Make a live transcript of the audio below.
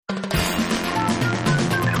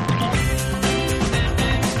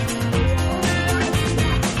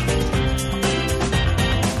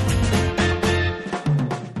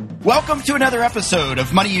Welcome to another episode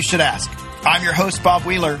of Money You Should Ask. I'm your host, Bob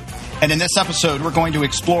Wheeler, and in this episode, we're going to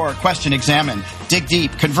explore, question, examine, dig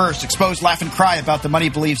deep, converse, expose, laugh, and cry about the money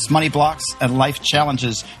beliefs, money blocks, and life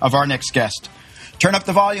challenges of our next guest. Turn up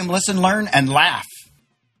the volume, listen, learn, and laugh.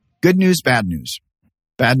 Good news, bad news.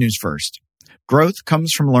 Bad news first. Growth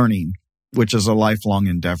comes from learning, which is a lifelong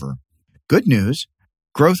endeavor. Good news,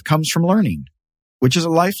 growth comes from learning, which is a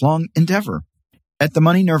lifelong endeavor. At the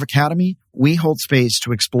Money Nerve Academy, we hold space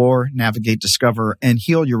to explore, navigate, discover, and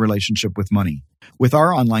heal your relationship with money. With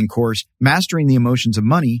our online course, Mastering the Emotions of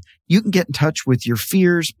Money, you can get in touch with your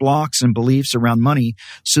fears, blocks, and beliefs around money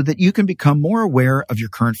so that you can become more aware of your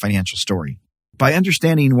current financial story. By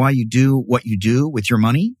understanding why you do what you do with your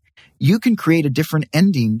money, you can create a different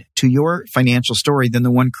ending to your financial story than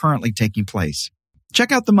the one currently taking place.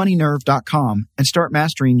 Check out themoneynerve.com and start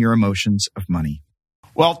mastering your emotions of money.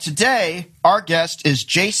 Well, today, our guest is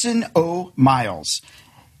Jason O. Myles.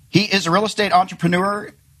 He is a real estate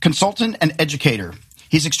entrepreneur, consultant, and educator.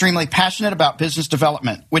 He's extremely passionate about business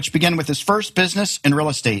development, which began with his first business in real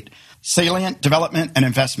estate, Salient Development and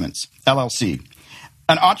Investments, LLC.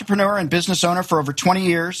 An entrepreneur and business owner for over 20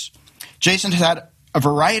 years, Jason has had a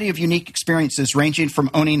variety of unique experiences ranging from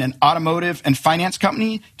owning an automotive and finance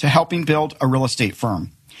company to helping build a real estate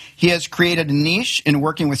firm. He has created a niche in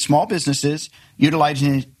working with small businesses,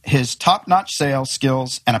 utilizing his top-notch sales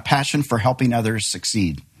skills and a passion for helping others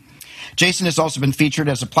succeed. Jason has also been featured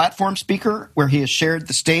as a platform speaker where he has shared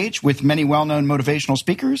the stage with many well-known motivational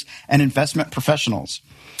speakers and investment professionals.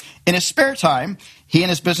 In his spare time, he and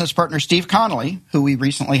his business partner, Steve Connolly, who we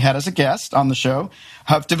recently had as a guest on the show,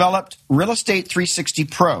 have developed Real Estate 360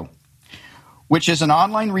 Pro, which is an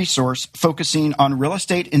online resource focusing on real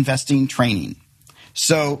estate investing training.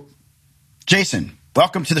 So, Jason,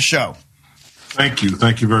 welcome to the show. Thank you.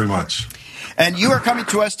 Thank you very much. And you are coming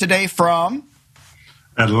to us today from?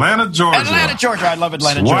 Atlanta, Georgia. Atlanta, Georgia. I love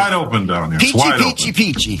Atlanta, it's Georgia. Wide open down here.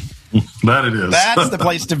 Peachy. That it is. That's the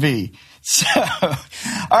place to be. So,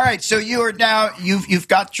 all right. So you are now, you've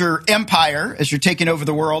got your empire as you're taking over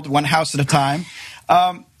the world one house at a time.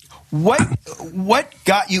 What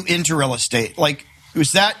got you into real estate? Like,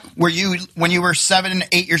 was that when you were 7,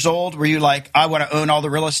 8 years old, were you like, I want to own all the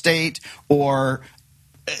real estate? Or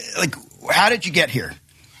like, how did you get here?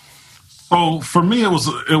 So for me, it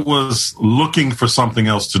was looking for something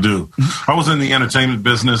else to do. I was in the entertainment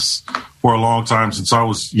business for a long time since I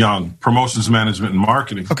was young, promotions management and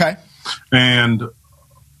marketing. Okay. And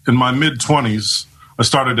in my mid-20s, I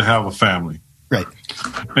started to have a family. Right.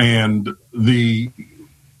 And the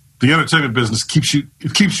entertainment business keeps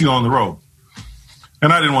you on the road.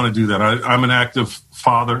 And I didn't want to do that. I'm an active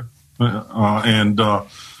father, and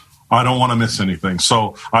I don't want to miss anything.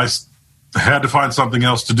 So I had to find something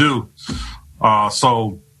else to do.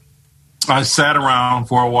 So I sat around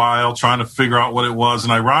for a while trying to figure out what it was.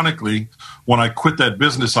 And ironically, when I quit that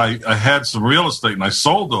business, I had some real estate and I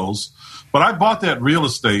sold those. But I bought that real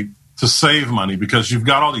estate to save money because you've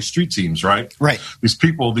got all these street teams, right? Right. These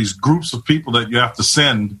people, these groups of people that you have to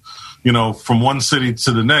send, from one city to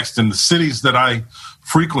the next. And the cities that I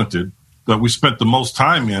frequented, that we spent the most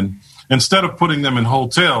time in, instead of putting them in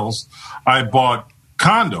hotels, I bought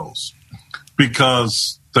condos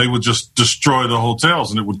because they would just destroy the hotels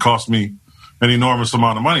and it would cost me an enormous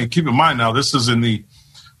amount of money. And keep in mind now, this is in the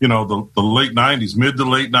late 90s, mid to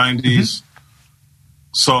late 90s. Mm-hmm.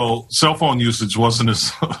 So cell phone usage wasn't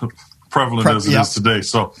as prevalent as it is today.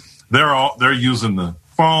 So they're using the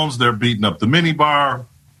phones, they're beating up the minibar,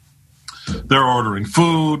 they're ordering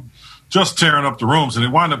food, just tearing up the rooms, and it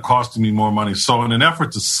wound up costing me more money. So in an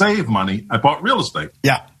effort to save money, I bought real estate.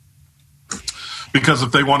 Yeah. Because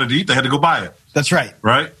if they wanted to eat, they had to go buy it. That's right.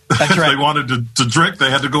 Right? That's right. If they wanted to drink, they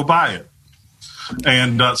had to go buy it.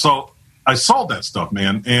 And so I sold that stuff,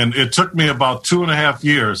 man. And it took me about 2.5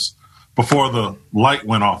 years before the light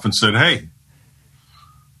went off and said, hey,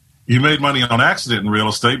 you made money on accident in real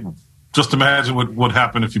estate. Just imagine what would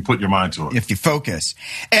happen if you put your mind to it. If you focus.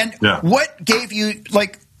 And what gave you,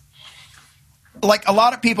 like a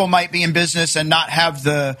lot of people might be in business and not have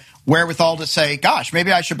the wherewithal to say, gosh,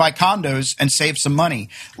 maybe I should buy condos and save some money.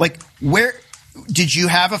 Like, where did you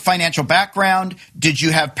have a financial background? Did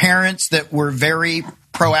you have parents that were very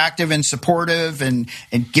proactive and supportive and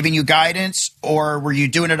giving you guidance? Or were you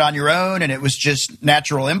doing it on your own and it was just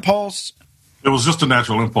natural impulse? It was just a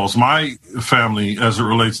natural impulse. My family, as it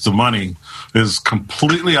relates to money, is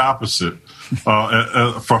completely opposite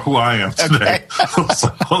for who I am today.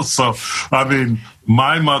 Okay. so, I mean,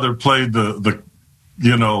 my mother played the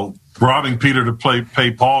robbing Peter to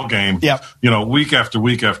pay Paul game, week after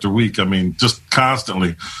week after week. I mean, just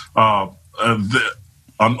constantly.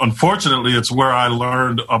 A unfortunately, it's where I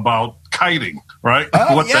learned about kiting, right?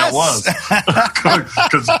 Oh, what yes. that was.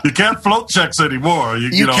 Because you can't float checks anymore.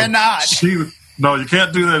 You cannot. No, you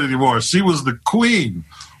can't do that anymore. She was the queen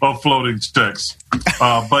of floating checks.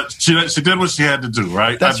 But she did what she had to do,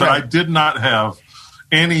 right? That's but right. I did not have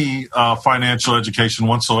any financial education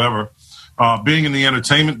whatsoever. Being in the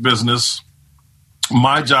entertainment business,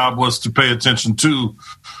 my job was to pay attention to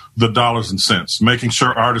the dollars and cents, making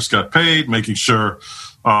sure artists got paid, making sure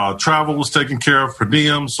travel was taken care of, per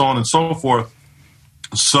diem, so on and so forth.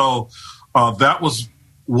 So that was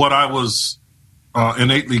what I was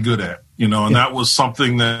innately good at, and that was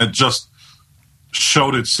something that just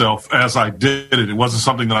showed itself as I did it. It wasn't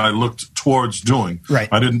something that I looked towards doing. Right.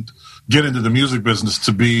 I didn't get into the music business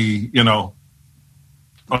to be,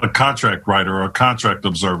 a contract writer or a contract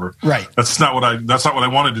observer. Right. That's not what I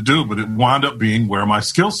wanted to do, but it wound up being where my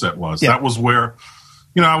skill set was. Yeah. That was where,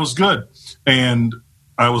 I was good. And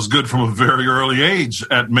I was good from a very early age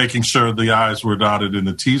at making sure the I's were dotted and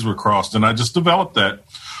the T's were crossed. And I just developed that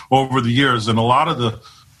over the years. And a lot of the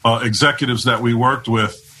executives that we worked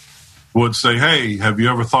with would say, hey, have you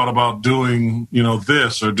ever thought about doing,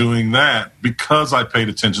 this or doing that? Because I paid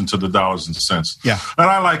attention to the dollars and cents. Yeah. And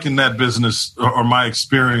I liken that business or my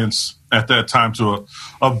experience at that time to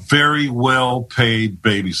a very well-paid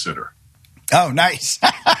babysitter. Oh, nice.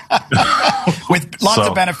 With lots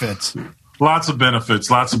of benefits. Lots of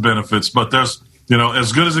benefits. But there's,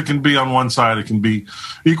 as good as it can be on one side, it can be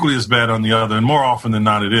equally as bad on the other. And more often than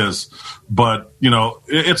not, it is. But,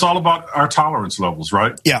 it's all about our tolerance levels,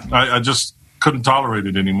 right? Yeah. I just couldn't tolerate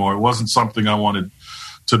it anymore. It wasn't something I wanted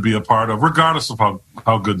to be a part of, regardless of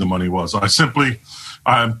how good the money was.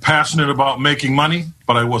 I'm passionate about making money,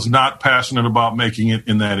 but I was not passionate about making it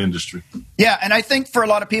in that industry. Yeah, and I think for a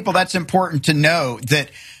lot of people, that's important to know that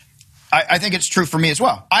I think it's true for me as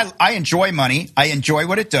well. I enjoy money. I enjoy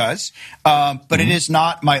what it does, but it is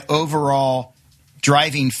not my overall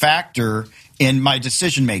driving factor in my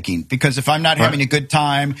decision making. Because if I'm not having a good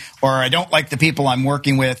time or I don't like the people I'm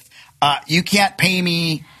working with, you can't pay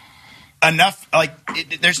me enough.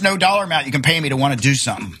 There's no dollar amount you can pay me to want to do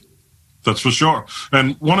something. That's for sure.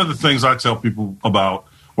 And one of the things I tell people about,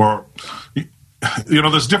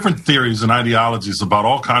 there's different theories and ideologies about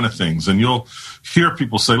all kind of things. And you'll hear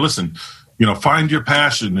people say, listen, find your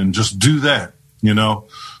passion and just do that.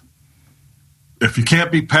 If you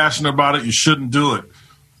can't be passionate about it, you shouldn't do it.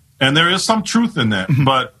 And there is some truth in that. Mm-hmm.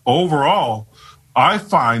 But overall, I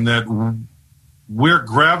find that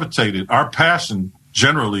our passion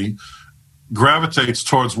generally gravitates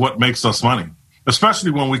towards what makes us money,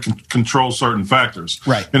 especially when we can control certain factors.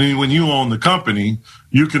 Right. And when you own the company,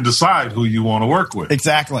 you can decide who you want to work with.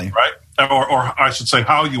 Exactly. Right. Or I should say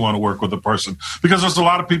how you want to work with a person. Because there's a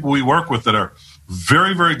lot of people we work with that are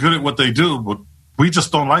very, very good at what they do, but we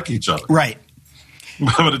just don't like each other. Right.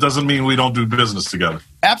 But it doesn't mean we don't do business together.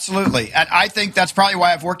 Absolutely. And I think that's probably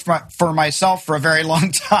why I've worked for myself for a very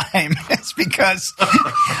long time. It's because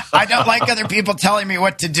I don't like other people telling me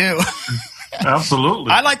what to do.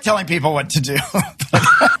 Absolutely. I like telling people what to do.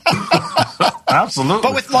 Absolutely.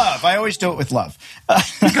 But with love. I always do it with love.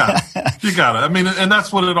 You got it. I mean, and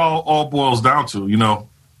that's what it all boils down to.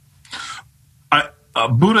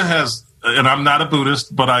 Buddha has, and I'm not a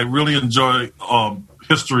Buddhist, but I really enjoy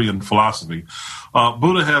history and philosophy.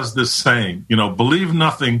 Buddha has this saying, believe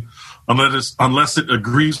nothing unless it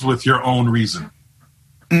agrees with your own reason.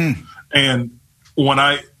 Mm. And when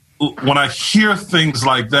I hear things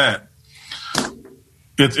like that,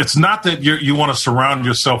 it's not that you want to surround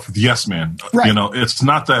yourself with yes men. Right. It's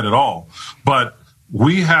not that at all. But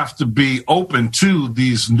we have to be open to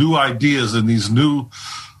these new ideas and these new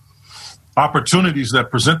opportunities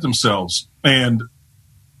that present themselves. And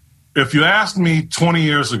if you asked me 20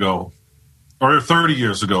 years ago or 30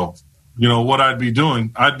 years ago, what I'd be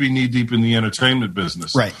doing, I'd be knee deep in the entertainment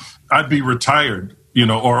business. Right. I'd be retired,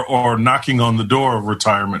 or knocking on the door of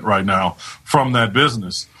retirement right now from that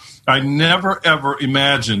business. I never, ever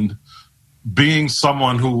imagined being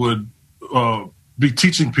someone who would be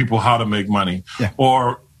teaching people how to make money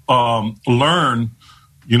or learn,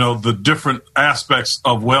 the different aspects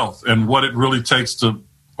of wealth and what it really takes to,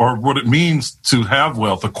 or what it means to have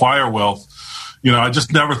wealth, acquire wealth. I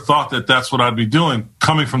just never thought that that's what I'd be doing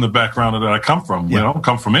coming from the background that I come from. I don't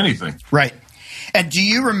come from anything. Right. And do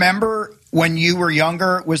you remember when you were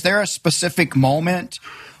younger, was there a specific moment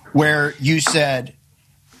where you said,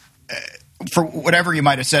 for whatever you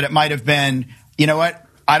might have said, it might have been, you know what,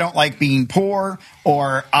 I don't like being poor,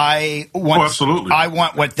 or I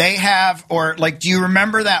want what they have, or do you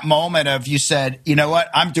remember that moment of you said, you know what,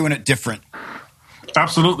 I'm doing it different?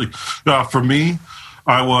 Absolutely. For me,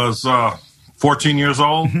 I was 14 years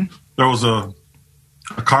old. There was a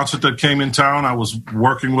concert that came in town. I was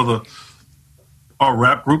working with a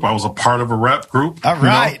rap group. I was a part of a rap group. All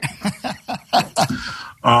right.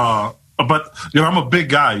 But, I'm a big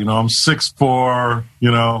guy. I'm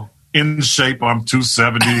 6'4", in shape. I'm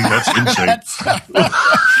 270. That's in shape.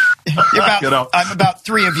 I'm about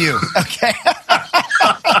three of you. Okay.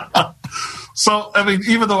 So,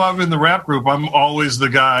 even though I'm in the rap group, I'm always the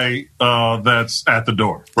guy that's at the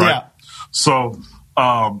door, right? Yeah. So,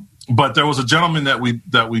 but there was a gentleman that we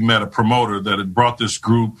met, a promoter that had brought this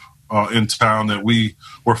group in town that we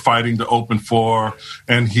were fighting to open for,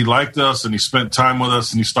 and he liked us, and he spent time with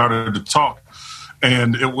us, and he started to talk.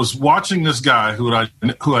 And it was watching this guy who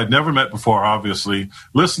I'd never met before, obviously,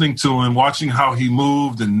 listening to him, watching how he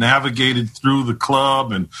moved and navigated through the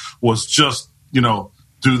club and was just,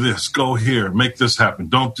 do this, go here, make this happen,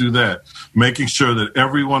 don't do that, making sure that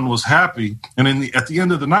everyone was happy. And at the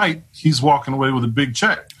end of the night, he's walking away with a big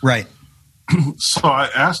check. Right. So I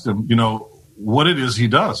asked him, what it is he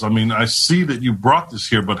does. I see that you brought this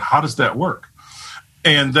here, but how does that work?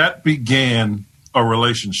 And that began a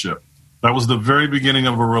relationship. That was the very beginning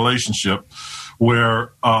of a relationship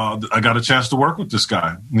where I got a chance to work with this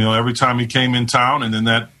guy. Every time he came in town, and then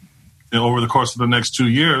that over the course of the next 2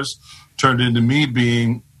 years turned into me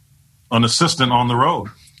being an assistant on the road,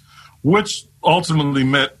 which ultimately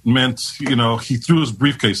meant he threw his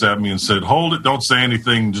briefcase at me and said, "Hold it, don't say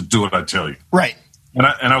anything, just do what I tell you." Right. And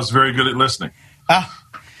I was very good at listening.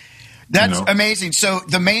 That's amazing. So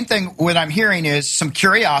the main thing what I'm hearing is some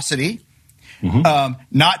curiosity,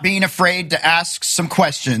 not being afraid to ask some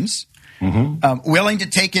questions, willing to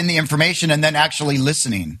take in the information, and then actually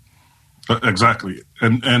listening. Exactly.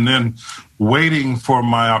 And then waiting for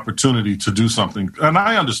my opportunity to do something. And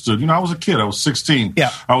I understood, I was a kid. I was 16.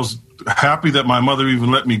 Yeah. I was happy that my mother even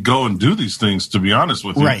let me go and do these things, to be honest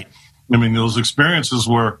with you. Right. Those experiences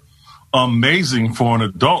were amazing for an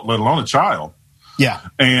adult, let alone a child. Yeah.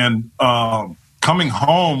 And coming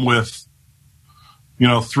home with,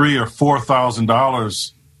 $3,000 or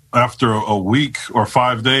 $4,000 after a week or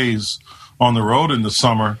 5 days on the road in the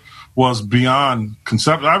summer was beyond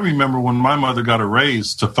concept. I remember when my mother got a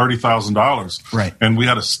raise to $30,000, right? And we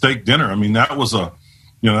had a steak dinner. That was a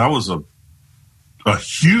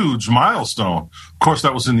huge milestone. Of course,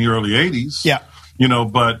 that was in the early '80s. Yeah.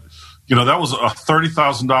 But that was a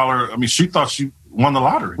 $30,000. She thought she won the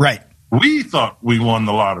lottery. Right. We thought we won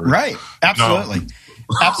the lottery. Right. Absolutely.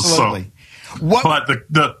 Absolutely. But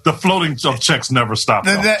the floating of checks never stopped.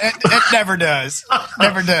 It never does.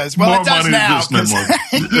 Never does. Well, more it does money now.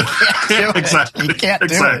 Exactly. You can't do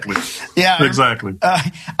exactly. it. Yeah. Exactly.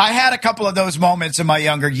 I had a couple of those moments in my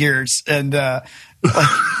younger years, and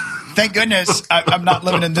thank goodness I'm not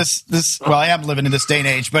living in this. Well, I am living in this day and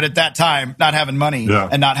age, but at that time, not having money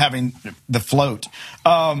and not having the float.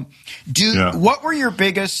 What were your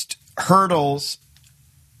biggest hurdles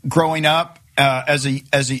growing up? As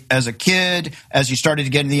a kid, as you started to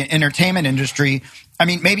get in the entertainment industry,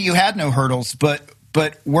 maybe you had no hurdles, but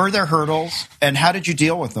were there hurdles, and how did you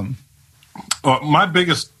deal with them? My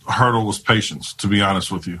biggest hurdle was patience, to be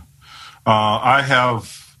honest with you. I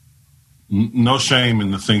have no shame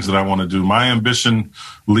in the things that I want to do. My ambition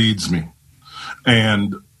leads me,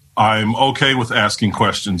 and I'm okay with asking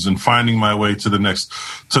questions and finding my way to the next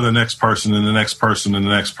person and the next person and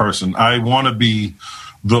the next person. I want to be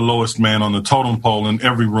the lowest man on the totem pole in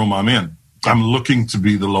every room I'm in. I'm looking to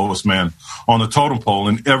be the lowest man on the totem pole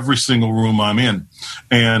in every single room I'm in.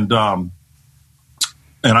 And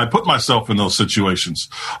I put myself in those situations.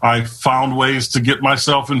 I found ways to get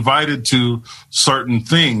myself invited to certain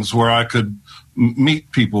things where I could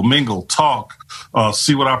meet people, mingle, talk,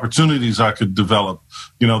 see what opportunities I could develop.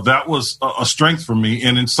 That was a strength for me.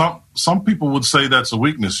 And in some people would say that's a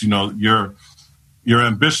weakness. Your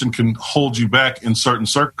ambition can hold you back in certain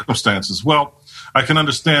circumstances. Well, I can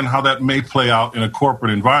understand how that may play out in a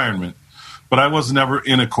corporate environment, but I was never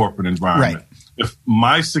in a corporate environment. Right. If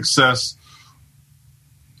my success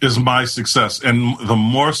is my success, and the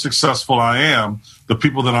more successful I am, the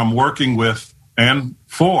people that I'm working with and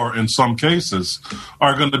for, in some cases,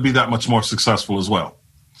 are going to be that much more successful as well.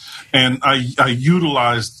 And I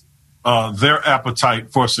utilized their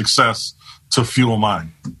appetite for success to fuel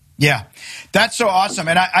mine. Yeah, that's so awesome.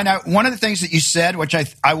 And I one of the things that you said, which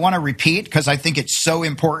I want to repeat because I think it's so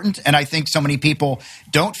important, and I think so many people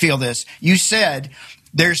don't feel this. You said,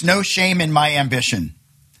 there's no shame in my ambition.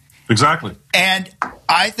 Exactly. And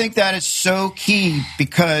I think that is so key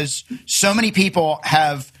because so many people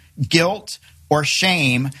have guilt or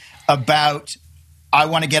shame about, I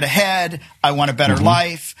want to get ahead, I want a better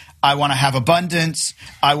life, I want to have abundance.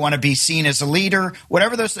 I want to be seen as a leader,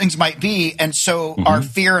 whatever those things might be. And so our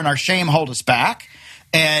fear and our shame hold us back.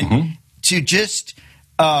 And to just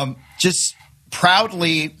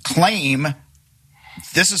proudly claim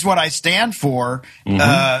this is what I stand for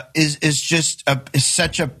is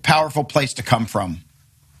such a powerful place to come from.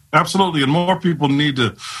 Absolutely. And more people need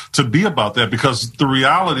to be about that, because the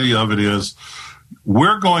reality of it is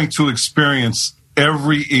we're going to experience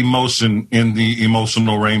every emotion in the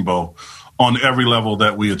emotional rainbow on every level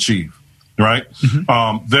that we achieve, right?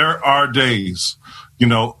 There are days,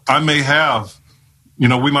 I may have,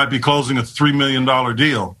 we might be closing a $3 million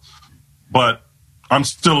deal, but I'm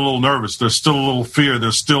still a little nervous. There's still a little fear.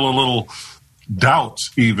 There's still a little doubt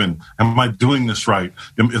even. Am I doing this right?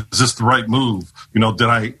 Is this the right move?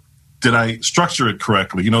 Did I structure it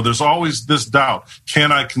correctly? There's always this doubt.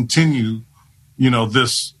 Can I continue,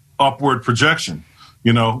 this upward projection?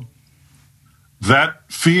 That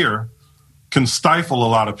fear can stifle a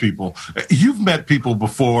lot of people. You've met people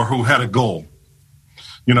before who had a goal,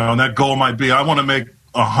 and that goal might be, I want to make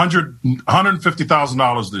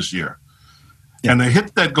 $150,000 this year. And they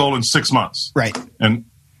hit that goal in 6 months. Right. And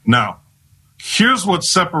now, here's what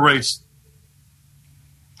separates,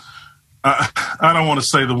 I don't want to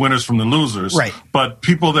say the winners from the losers, right, but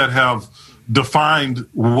people that have defined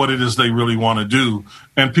what it is they really want to do,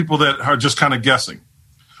 and people that are just kind of guessing.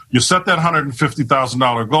 You set that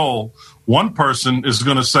 $150,000 goal, one person is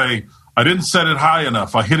going to say, I didn't set it high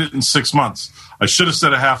enough. I hit it in 6 months. I should have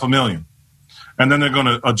set $500,000. And then they're going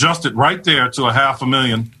to adjust it right there to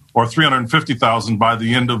 $500,000 or $350,000 by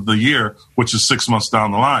the end of the year, which is 6 months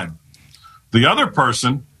down the line. The other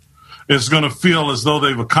person is going to feel as though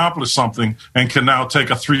they've accomplished something and can now take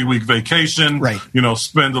a 3-week vacation, right,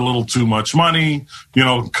 spend a little too much money,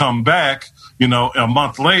 come back, a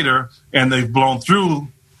month later, and they've blown through,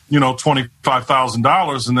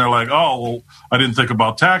 $25,000, and they're like, oh, well, I didn't think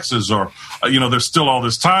about taxes, or, there's still all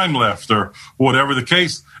this time left, or whatever the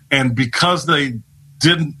case. And because they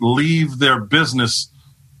didn't leave their business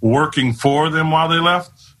working for them while they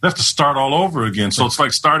left, they have to start all over again. So it's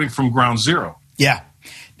like starting from ground zero. Yeah,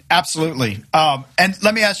 absolutely. And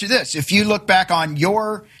let me ask you this. If you look back on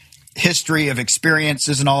your history of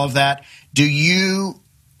experiences and all of that, do you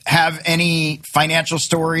have any financial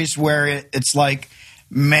stories where it's like,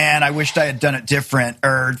 man, I wished I had done it different,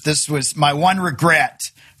 or this was my one regret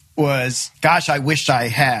was, gosh, I wish I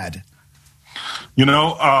had?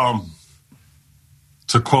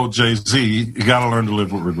 To quote Jay-Z, you got to learn to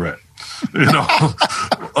live with regret.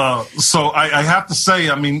 So I have to say,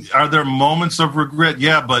 are there moments of regret?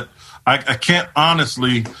 Yeah, but I can't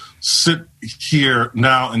honestly sit here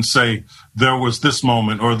now and say there was this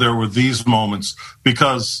moment or there were these moments,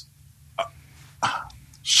 because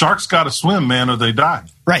sharks got to swim, man, or they die.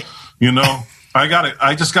 Right.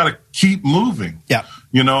 I just got to keep moving. Yeah.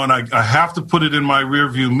 And I have to put it in my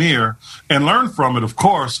rearview mirror and learn from it, of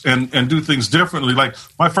course, and do things differently. Like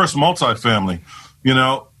my first multifamily,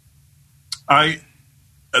 I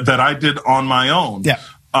did on my own. Yeah.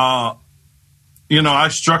 I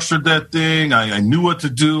structured that thing. I knew what to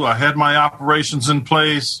do. I had my operations in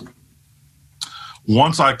place.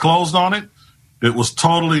 Once I closed on it, it was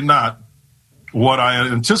totally not what I had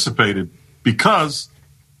anticipated, because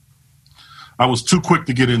I was too quick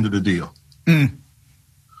to get into the deal.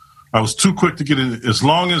 I was too quick to get in. As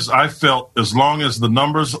long as the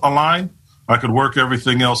numbers aligned, I could work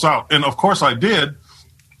everything else out. And of course I did.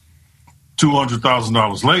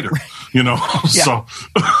 $200,000 later, So,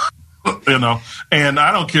 and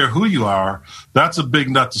I don't care who you are. That's a big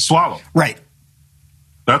nut to swallow. Right.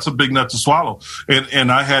 That's a big nut to swallow. And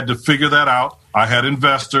I had to figure that out. I had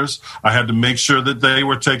investors. I had to make sure that they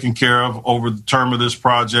were taken care of over the term of this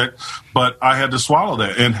project, but I had to swallow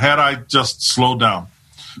that. And had I just slowed down,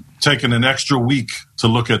 taken an extra week to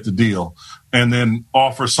look at the deal, and then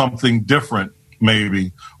offer something different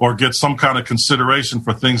maybe, or get some kind of consideration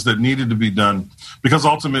for things that needed to be done, because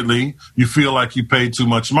ultimately you feel like you paid too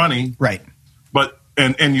much money. Right. But,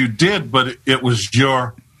 and you did, but it was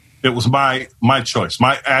my choice.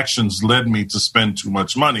 My actions led me to spend too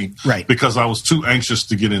much money, right, because I was too anxious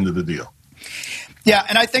to get into the deal. Yeah,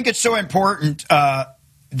 and I think it's so important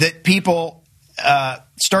that people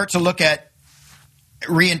start to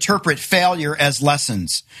reinterpret failure as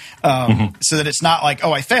lessons, so that it's not like,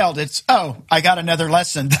 oh, I failed. It's, oh, I got another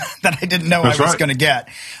lesson that I didn't know I was going to get.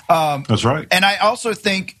 That's right. And I also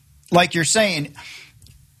think, like you're saying,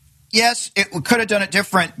 yes, it could have done it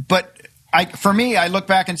different, but for me, I look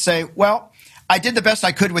back and say, well, I did the best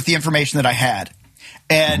I could with the information that I had.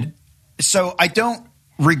 And so I don't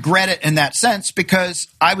regret it in that sense because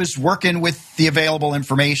I was working with the available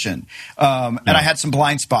information, and I had some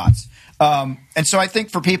blind spots. And so I think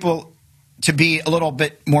for people to be a little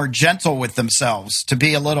bit more gentle with themselves, to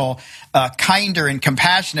be a little kinder and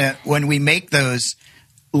compassionate when we make those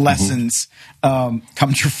lessons come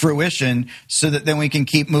to fruition, so that then we can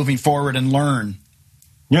keep moving forward and learn.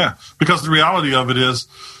 Yeah, because the reality of it is,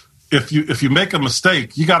 if you make a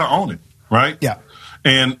mistake, you got to own it, right? Yeah.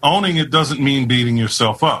 And owning it doesn't mean beating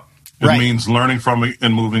yourself up. It means learning from it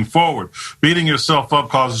and moving forward. Beating yourself up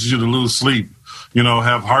causes you to lose sleep,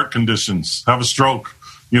 have heart conditions, have a stroke,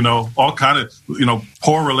 all kind of,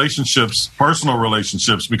 poor relationships, personal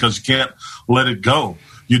relationships, because you can't let it go.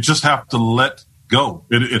 You just have to let go.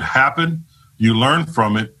 It happened, you learn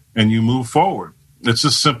from it, and you move forward. It's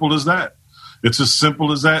as simple as that. It's as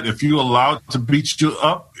simple as that. If you allow it to beat you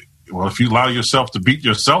up, if you allow yourself to beat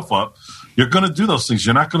yourself up, you're going to do those things.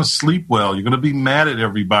 You're not going to sleep well. You're going to be mad at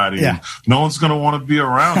everybody. Yeah. And no one's going to want to be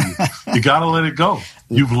around you. You got to let it go.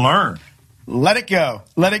 You've learned. Let it go.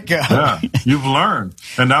 Let it go. Yeah, you've learned.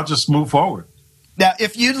 And now just move forward. Now,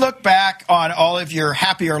 if you look back on all of your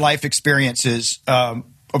happier life experiences over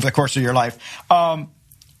the course of your life,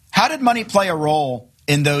 how did money play a role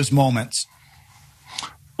in those moments?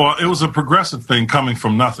 Well, it was a progressive thing coming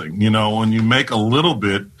from nothing. When you make a little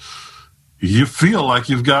bit, you feel like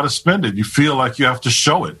you've got to spend it. You feel like you have to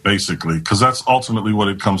show it, basically, because that's ultimately what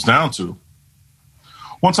it comes down to.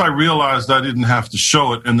 Once I realized I didn't have to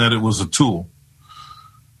show it and that it was a tool,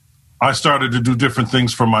 I started to do different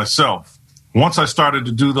things for myself. Once I started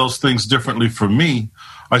to do those things differently for me,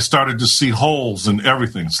 I started to see holes in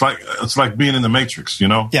everything. It's like being in the Matrix,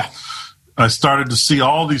 Yeah. I started to see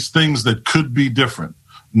all these things that could be different.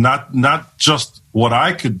 Not just what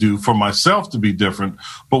I could do for myself to be different,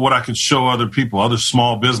 but what I could show other people, other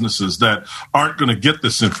small businesses that aren't going to get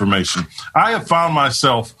this information. I have found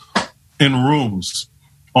myself in rooms,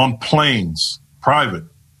 on planes, private,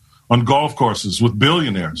 on golf courses with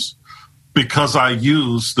billionaires, because I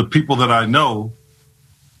use the people that I know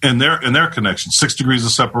and their connections, 6 degrees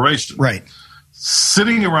of separation. Right.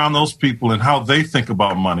 Sitting around those people and how they think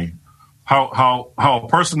about money, how a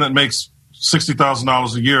person that makes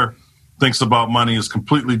 $60,000 a year thinks about money is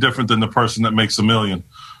completely different than the person that makes $1 million,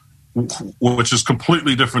 which is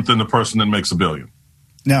completely different than the person that makes $1 billion.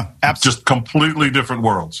 No, absolutely. Just completely different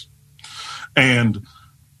worlds. And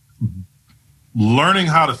learning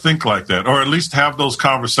how to think like that, or at least have those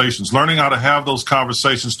conversations, learning how to have those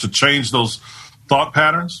conversations to change those thought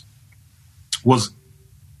patterns was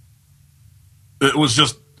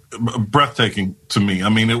just breathtaking to me. I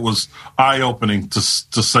mean, it was eye-opening to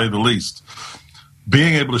say the least.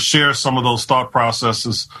 Being able to share some of those thought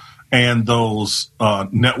processes and those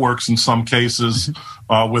networks in some cases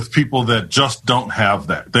with people that just don't have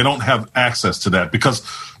that. They don't have access to that because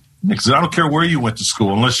I don't care where you went to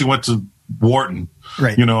school, unless you went to Wharton.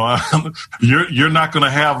 Right. You're not going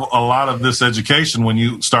to have a lot of this education when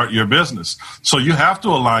you start your business. So you have to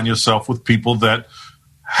align yourself with people that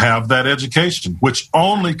have that education, which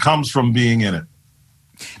only comes from being in it.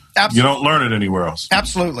 Absolutely. You don't learn it anywhere else.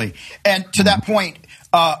 Absolutely. And to that point,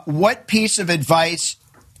 what piece of advice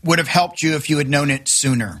would have helped you if you had known it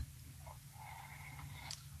sooner?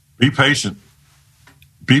 Be patient.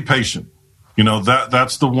 Be patient.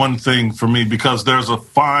 That's the one thing for me, because there's a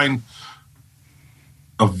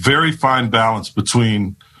very fine balance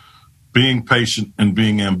between being patient and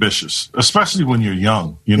being ambitious, especially when you're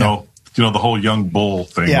young, the whole young bull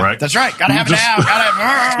thing, right? That's right. Gotta have it now. Gotta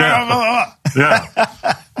have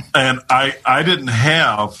yeah. And I didn't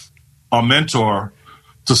have a mentor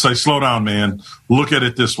to say, slow down, man. Look at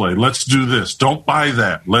it this way. Let's do this. Don't buy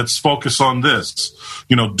that. Let's focus on this.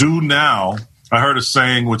 Do now. I heard a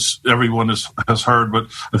saying, which everyone has heard, but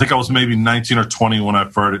I think I was maybe 19 or 20 when I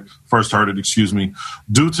first heard it.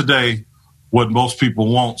 Do today what most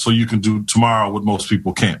people won't, so you can do tomorrow what most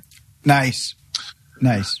people can't. Nice.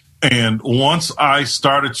 And once I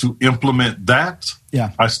started to implement that,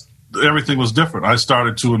 everything was different. I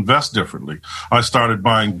started to invest differently. I started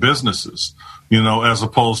buying businesses, as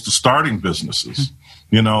opposed to starting businesses.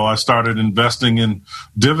 I started investing in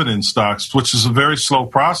dividend stocks, which is a very slow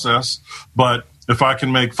process. But if I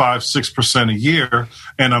can make 5-6% a year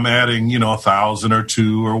and I'm adding, 1,000 or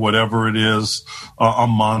 2 or whatever it is a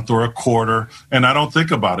month or a quarter, and I don't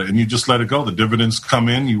think about it and you just let it go. The dividends come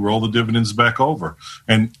in, you roll the dividends back over.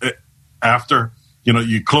 And after,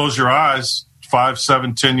 you close your eyes 5,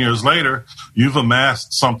 7, 10 years later, you've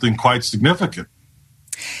amassed something quite significant.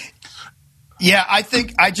 Yeah, I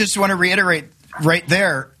think I just want to reiterate right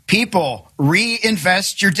there, people,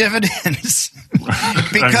 reinvest your dividends.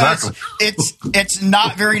 because Exactly. it's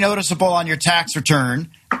not very noticeable on your tax return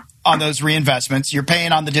on those reinvestments. You're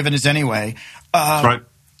paying on the dividends anyway. That's right.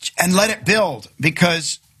 And let it build,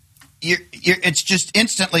 because it's just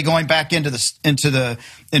instantly going back into the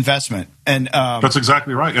investment. And that's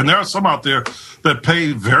exactly right. And there are some out there that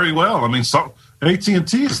pay very well. I mean, some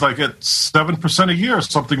AT&T is like at 7% a year or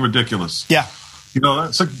something ridiculous. Yeah.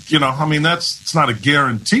 It's not a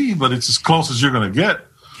guarantee, but it's as close as you're going to get.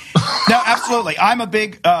 No, absolutely. I'm a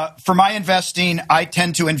big, for my investing, I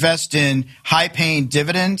tend to invest in high-paying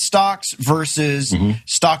dividend stocks versus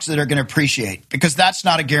stocks that are going to appreciate, because that's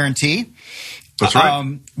not a guarantee. That's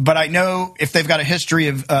right. But I know if they've got a history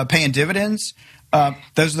of paying dividends,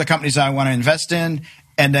 those are the companies I want to invest in,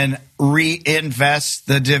 and then reinvest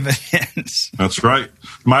the dividends. That's right.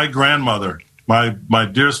 My grandmother, my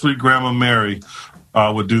dear sweet grandma Mary,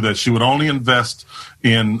 would do that. She would only invest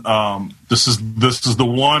in this is the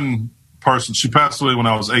one person. She passed away when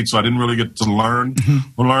I was 8, so I didn't really get to learn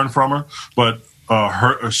from her. But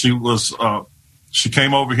she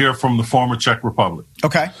came over here from the former Czech Republic.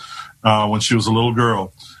 Okay. When she was a little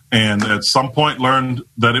girl, and at some point learned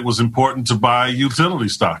that it was important to buy utility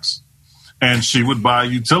stocks, and she would buy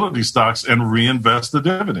utility stocks and reinvest the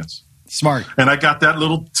dividends. Smart. And I got that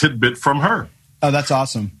little tidbit from her. Oh, that's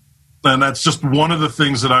awesome. And that's just one of the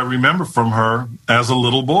things that I remember from her as a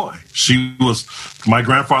little boy. My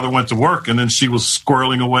grandfather went to work, and then she was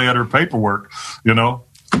squirreling away at her paperwork, and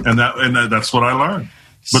that's what I learned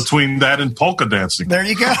between that and polka dancing. There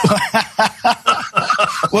you go.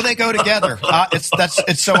 Well, they go together. It's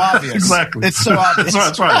so obvious. Exactly. It's so obvious.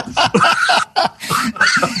 That's right.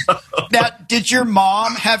 Now, did your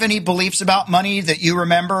mom have any beliefs about money that you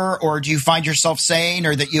remember, or do you find yourself saying,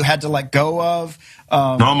 or that you had to let go of?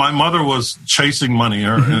 No, my mother was chasing money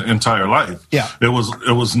her entire life. Yeah, it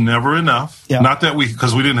was never enough. Yeah. Not that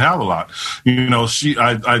because we didn't have a lot.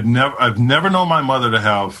 I've never known my mother to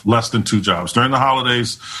have less than 2 jobs. During the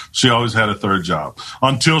holidays, she always had a 3rd job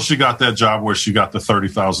until she got that job where she got the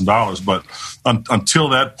 $30,000. But until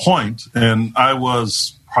that point, and I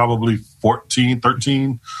was probably 14,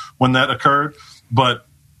 13 when that occurred. But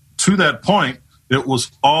to that point, it was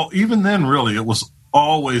even then, really, it was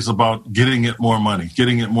always about getting it more money,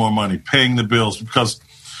 paying the bills, because,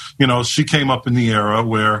 she came up in the era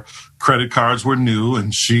where credit cards were new,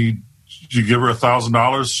 and you give her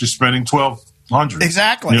 $1,000, she's spending $1,200.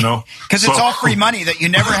 Exactly. Because it's all free money that you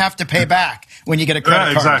never have to pay back when you get a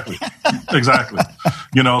credit card. Exactly.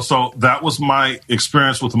 So that was my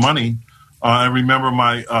experience with money. I remember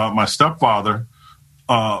my stepfather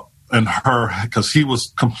and her, because he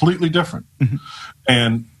was completely different. Mm-hmm.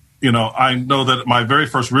 And I know that my very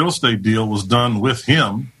first real estate deal was done with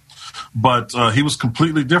him, but he was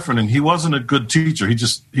completely different, and he wasn't a good teacher. He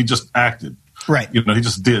just acted. Right. He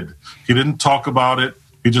just did. He didn't talk about it.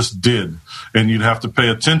 He just did. And you'd have to pay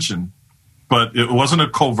attention, but it wasn't a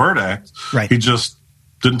covert act. Right. He just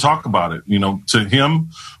didn't talk about it. To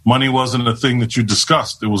him, money wasn't a thing that you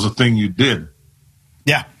discussed. It was a thing you did.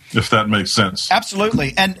 Yeah. If that makes sense.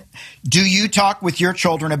 Absolutely. And do you talk with your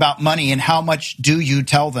children about money, and how much do you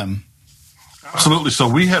tell them? Absolutely. So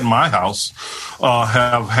we at my house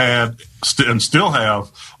have had and still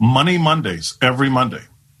have Money Mondays every Monday.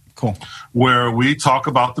 Cool. Where we talk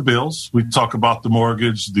about the bills, we talk about the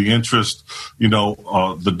mortgage, the interest,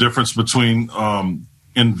 the difference between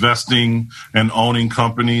investing and owning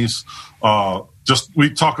companies. We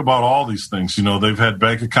talk about all these things. They've had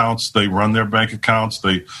bank accounts. They run their bank accounts.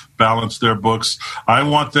 They balance their books. I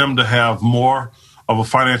want them to have more of a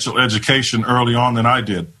financial education early on than I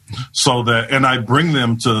did. And I bring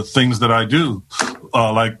them to things that I do,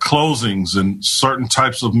 like closings and certain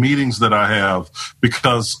types of meetings that I have,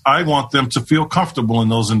 because I want them to feel comfortable in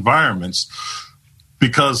those environments.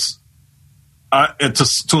 Because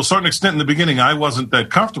to a certain extent in the beginning, I wasn't that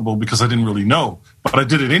comfortable because I didn't really know, but I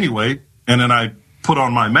did it anyway. And then I put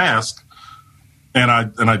on my mask, and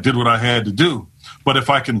I did what I had to do. But if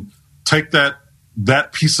I can take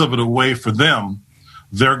that piece of it away for them,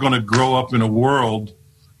 they're going to grow up in a world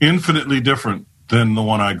infinitely different than the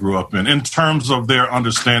one I grew up in terms of their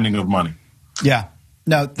understanding of money. Yeah.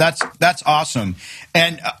 No, that's awesome.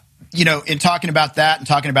 And, in talking about that and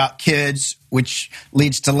talking about kids, which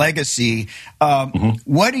leads to legacy,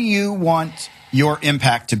 what do you want your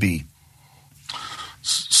impact to be?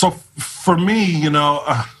 So for me,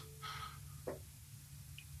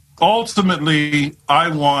 ultimately, I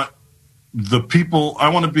want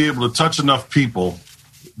to be able to touch enough people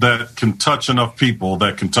that can touch enough people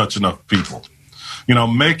that can touch enough people.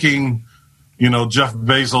 Making, Jeff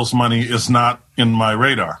Bezos money is not in my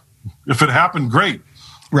radar. If it happened, great.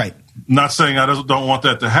 Right. Not saying I don't want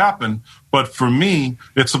that to happen, but for me,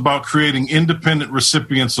 it's about creating independent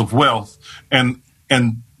recipients of wealth and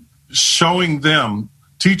showing them,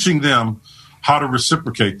 teaching them how to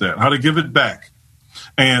reciprocate that, how to give it back.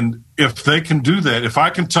 And if they can do that, if I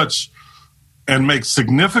can touch and make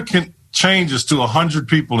significant changes to 100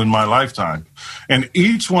 people in my lifetime, and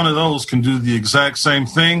each one of those can do the exact same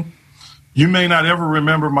thing, you may not ever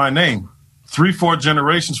remember my name. 3-4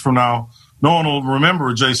 generations from now, no one will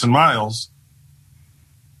remember Jason Myles,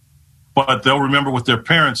 but they'll remember what their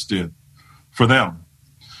parents did for them.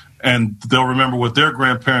 And they'll remember what their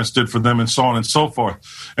grandparents did for them, and so on and so forth.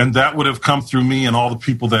 And that would have come through me and all the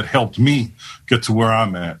people that helped me get to where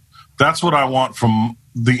I'm at. That's what I want from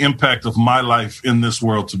the impact of my life in this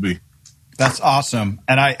world to be. That's awesome.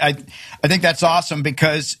 And I think that's awesome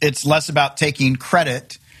because it's less about taking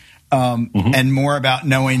credit and more about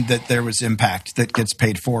knowing that there was impact that gets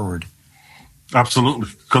paid forward. Absolutely.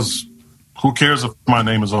 Because who cares if my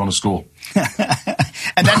name is on the school?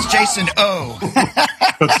 And that's Jason O.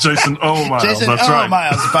 That's Jason O. Myles. Jason That's O. right.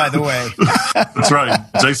 Myles, by the way. That's right.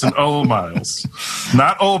 Jason O. Myles.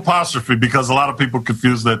 Not O apostrophe, because a lot of people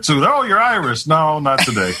confuse that too. Oh, you're Irish. No, not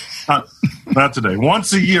today. Not today.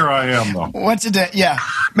 Once a year I am, though. Once a day. Yeah.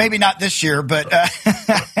 Maybe not this year, but...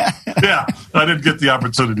 Yeah. I didn't get the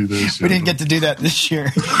opportunity this year. We didn't get to do that this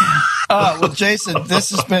year. Well, Jason,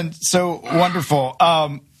 this has been so wonderful.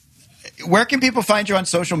 Where can people find you on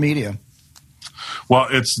social media? Well,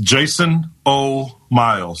 it's Jason O.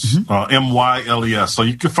 Myles, M-Y-L-E-S. So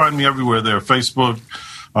you can find me everywhere there. Facebook,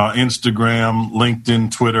 Instagram,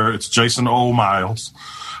 LinkedIn, Twitter. It's Jason O. Myles.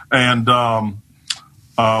 And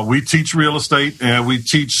we teach real estate, and we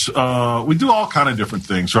teach, we do all kind of different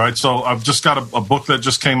things, right? So I've just got a book that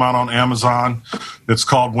just came out on Amazon. It's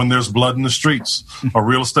called When There's Blood in the Streets, a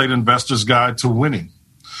real estate investor's guide to winning.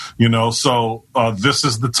 You know, so this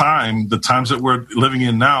is the times that we're living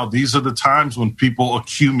in now, these are the times when people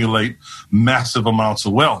accumulate massive amounts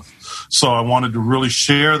of wealth. So I wanted to really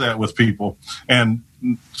share that with people and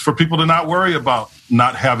for people to not worry about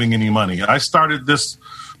not having any money. I started this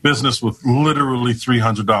business with literally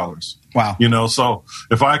 $300. Wow. You know, so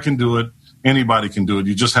if I can do it, anybody can do it.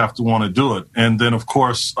 You just have to want to do it. And then, of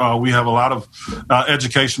course, we have a lot of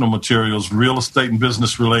educational materials, real estate and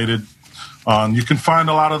business related. You can find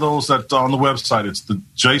a lot of those on the website. It's the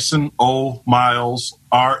Jason O. Myles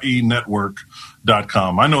RE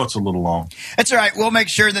Network.com. I know it's a little long. That's all right. We'll make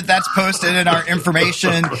sure that that's posted in our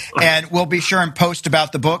information, and we'll be sure and post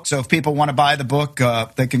about the book. So if people want to buy the book,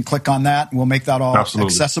 they can click on that. We'll make that all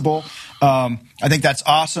accessible. I think that's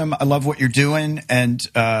awesome. I love what you're doing and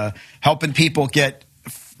helping people get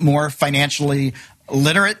more financially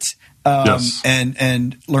literate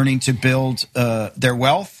and learning to build their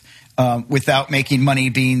wealth. Without making money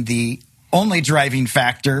being the only driving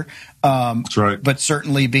factor, that's right. But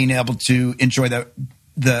certainly being able to enjoy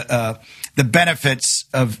the benefits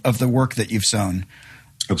of the work that you've sown.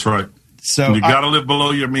 That's right. So and you got to live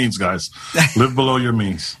below your means, guys. Live below your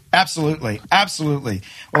means. Absolutely. Absolutely.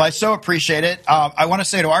 Well, I so appreciate it. I want to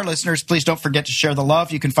say to our listeners, please don't forget to share the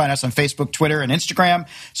love. You can find us on Facebook, Twitter, and Instagram.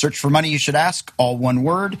 Search for Money You Should Ask, all one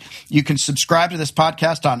word. You can subscribe to this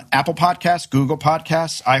podcast on Apple Podcasts, Google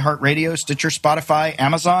Podcasts, iHeartRadio, Stitcher, Spotify,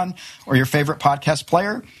 Amazon, or your favorite podcast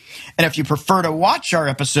player. And if you prefer to watch our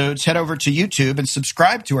episodes, head over to YouTube and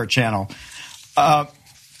subscribe to our channel.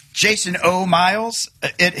 Jason O. Myles,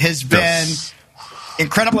 it has been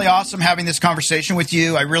incredibly awesome having this conversation with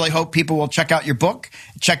you. I really hope people will check out your book,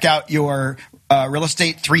 check out your Real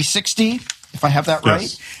Estate 360, if I have that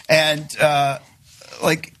right, and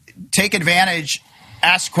take advantage,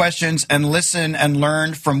 ask questions, and listen and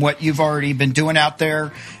learn from what you've already been doing out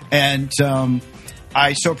there. And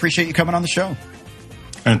I so appreciate you coming on the show.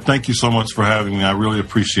 And thank you so much for having me. I really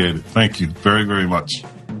appreciate it. Thank you very, very much.